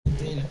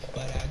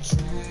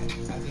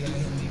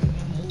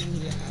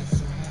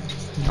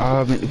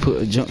I meant to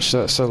put a jump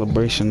shot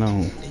celebration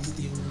on.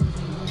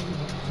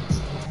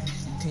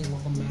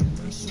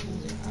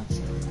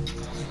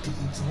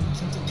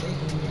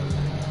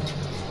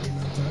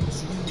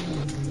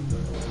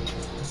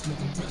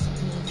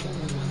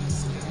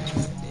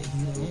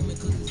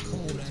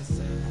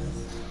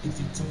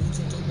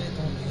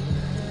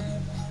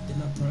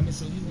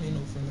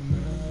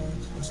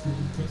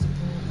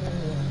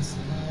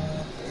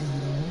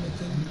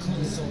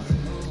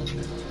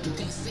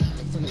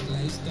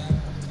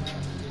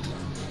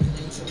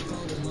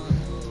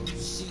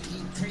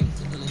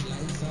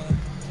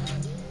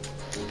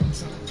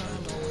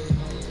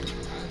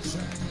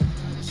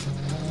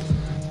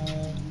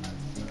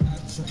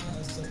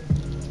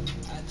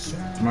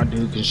 My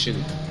dude can shoot.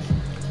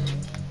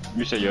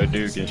 You say your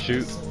dude can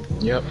shoot?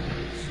 Yep.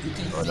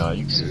 Oh no,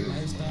 you good.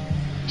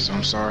 So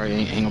I'm sorry,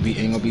 ain't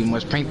gonna be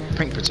much paint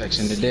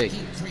protection today.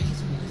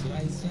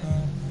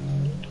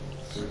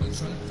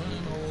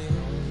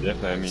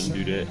 Definitely, I mean,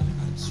 do that.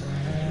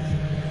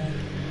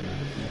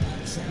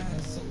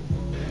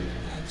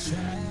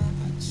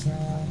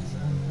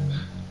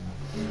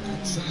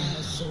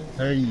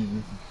 Hey.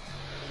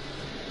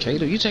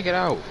 Kato, you take it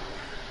out.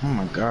 Oh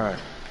my god.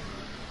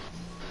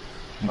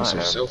 I'm so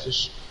have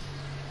selfish.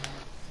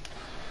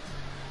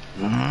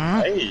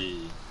 Hey.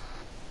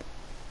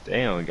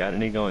 Damn, got a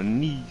nigga on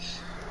knees.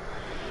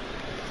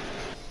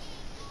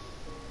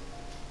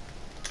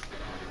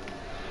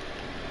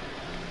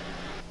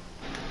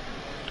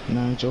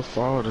 No, it's your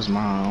fault, it's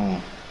my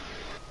own.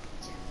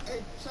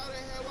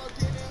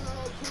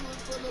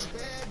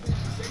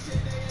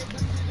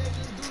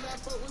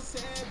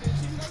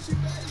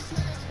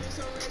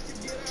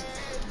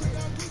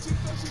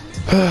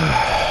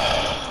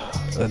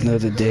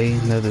 Another day,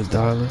 another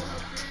dollar.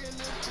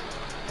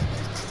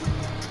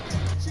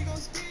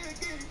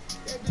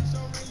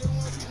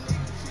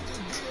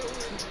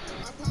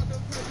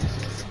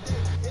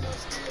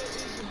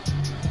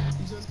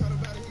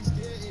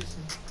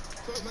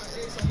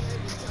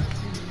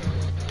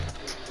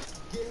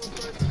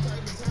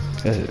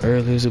 As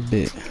early as a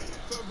bit.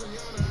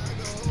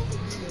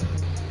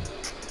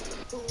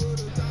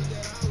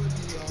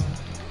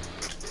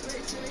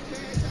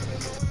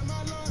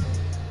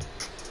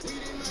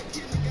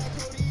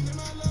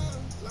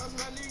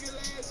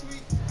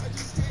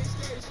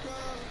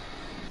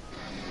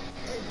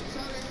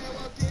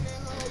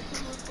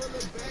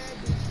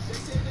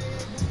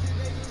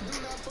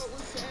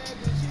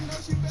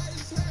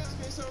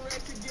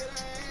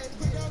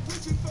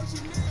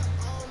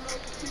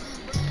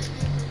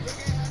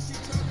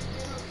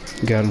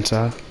 Got him,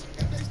 Ty.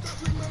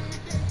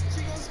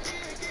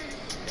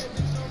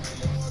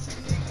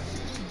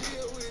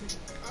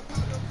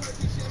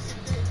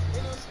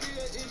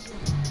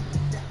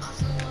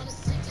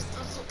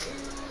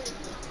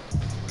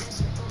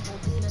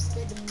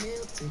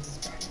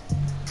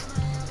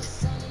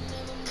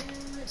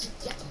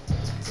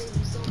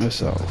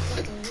 That's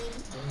off.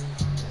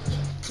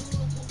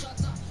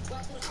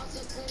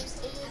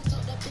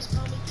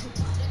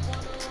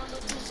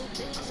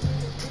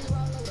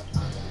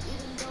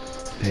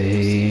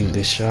 Hey,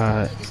 the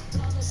shot.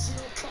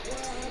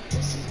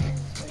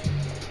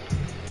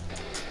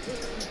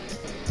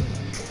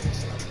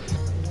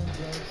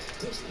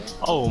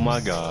 Oh my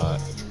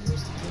god.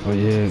 Oh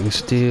yeah, we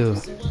still.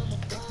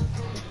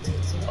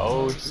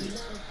 Oh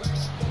shit.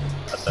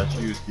 I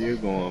thought you was still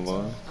going,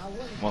 boy.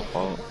 My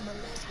fault.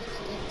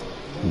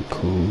 I'm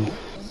cool.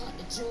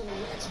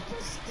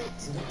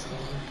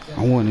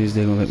 I wonder if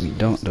they gonna let me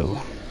dunk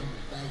though.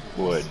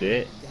 Boy,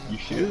 that you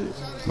should.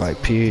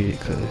 Like period,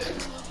 cause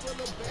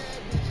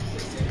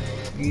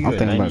You I'm at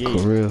thinking about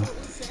 98. career.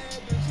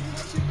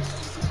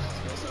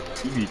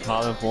 You be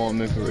calling for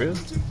him in for real?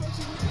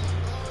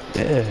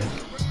 Yeah.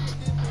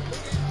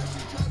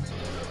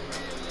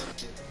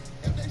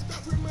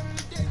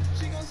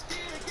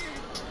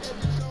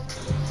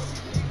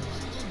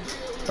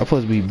 I'm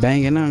supposed to be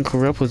banging on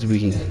career. I'm supposed to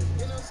be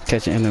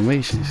catching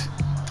animations.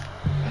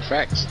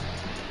 Facts.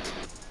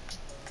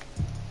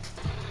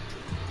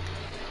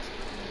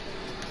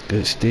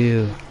 Good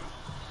steal.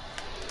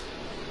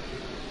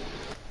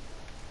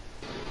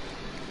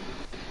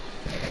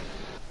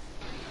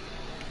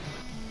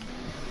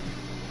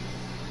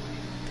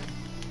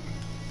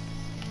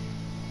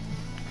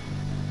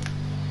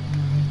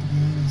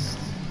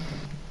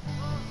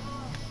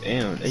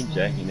 Damn, they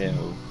jacking that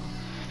hoe.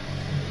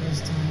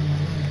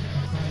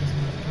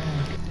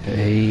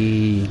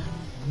 Hey.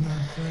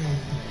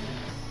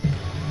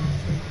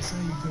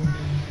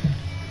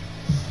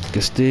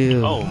 Good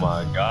steal. Oh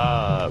my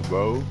god,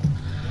 bro.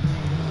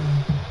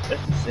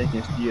 That's the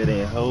second steal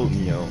they hold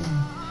me on.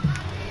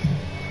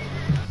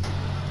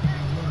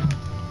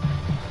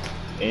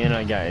 And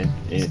I got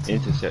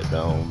intercept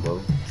on,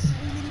 bro.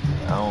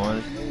 I don't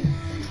understand.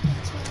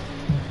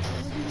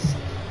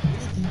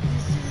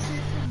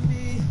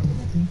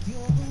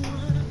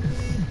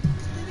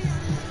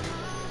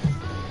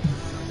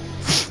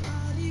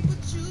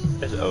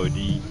 That's OD.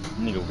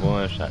 Nigga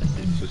one shot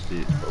 6 for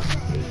 6, bro.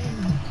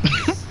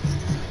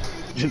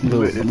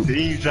 Look, The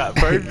team shot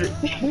perfect.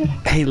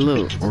 hey,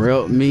 look,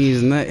 rep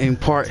means nothing.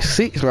 Part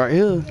 6 right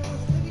here.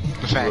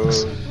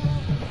 Facts. Bro.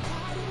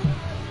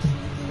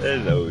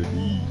 That's OD.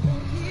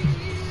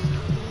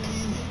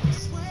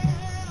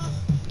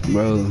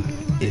 Bro,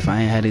 if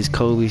I ain't had this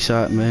Kobe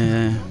shot,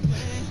 man,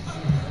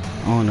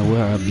 I don't know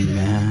where I'd be,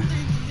 man.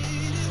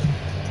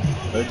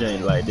 That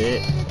ain't like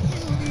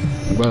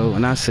that. Bro,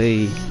 when I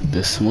say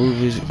the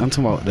smoothest, I'm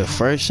talking about the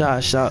first shot I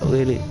shot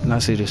with it, and I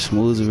say the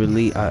smoothest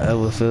release I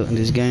ever felt in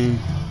this game.